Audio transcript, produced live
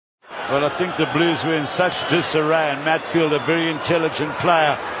Well, I think the Blues were in such disarray, and Matfield, a very intelligent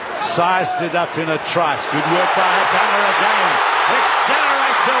player, sized it up in a trice. Good work by Habana again.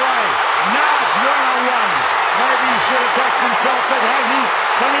 Accelerates away. Now it's 1-on-1. Maybe he should have backed himself, but has he?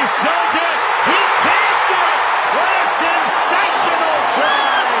 Can he still do it? He can do it! What a sensational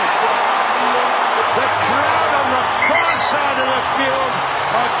try! The crowd on the far side of the field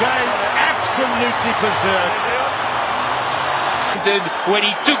are going absolutely berserk. When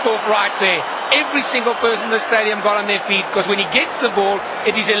he took off right there, every single person in the stadium got on their feet, because when he gets the ball,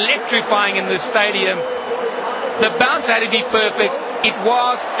 it is electrifying in the stadium. The bounce had to be perfect. It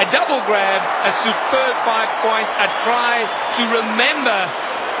was a double grab, a superb 5 points, a try to remember,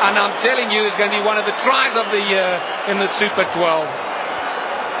 and I'm telling you, it's going to be one of the tries of the year in the Super 12.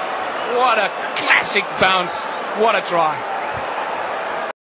 What a classic bounce, what a try.